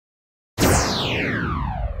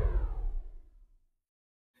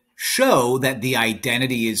show that the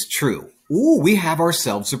identity is true. Ooh, we have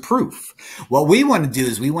ourselves a proof. What we want to do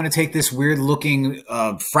is we want to take this weird looking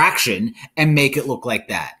fraction and make it look like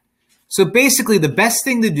that. So basically the best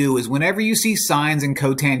thing to do is whenever you see sines and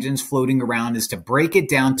cotangents floating around is to break it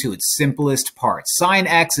down to its simplest parts. Sine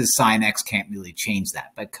x is sine x, can't really change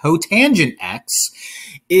that. But cotangent x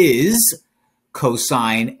is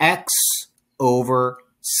cosine x over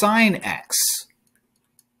sine x.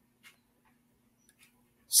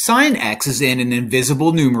 Sine x is in an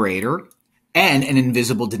invisible numerator and an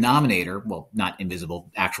invisible denominator. Well, not invisible,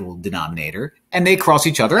 actual denominator. And they cross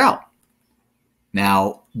each other out.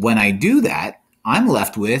 Now, when I do that, I'm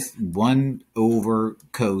left with 1 over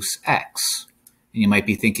cos x. And you might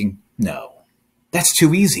be thinking, no, that's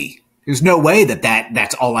too easy. There's no way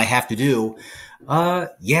that's all I have to do.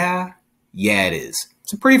 Yeah, it is.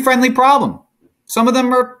 It's a pretty friendly problem. Some of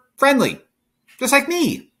them are friendly, just like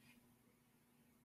me.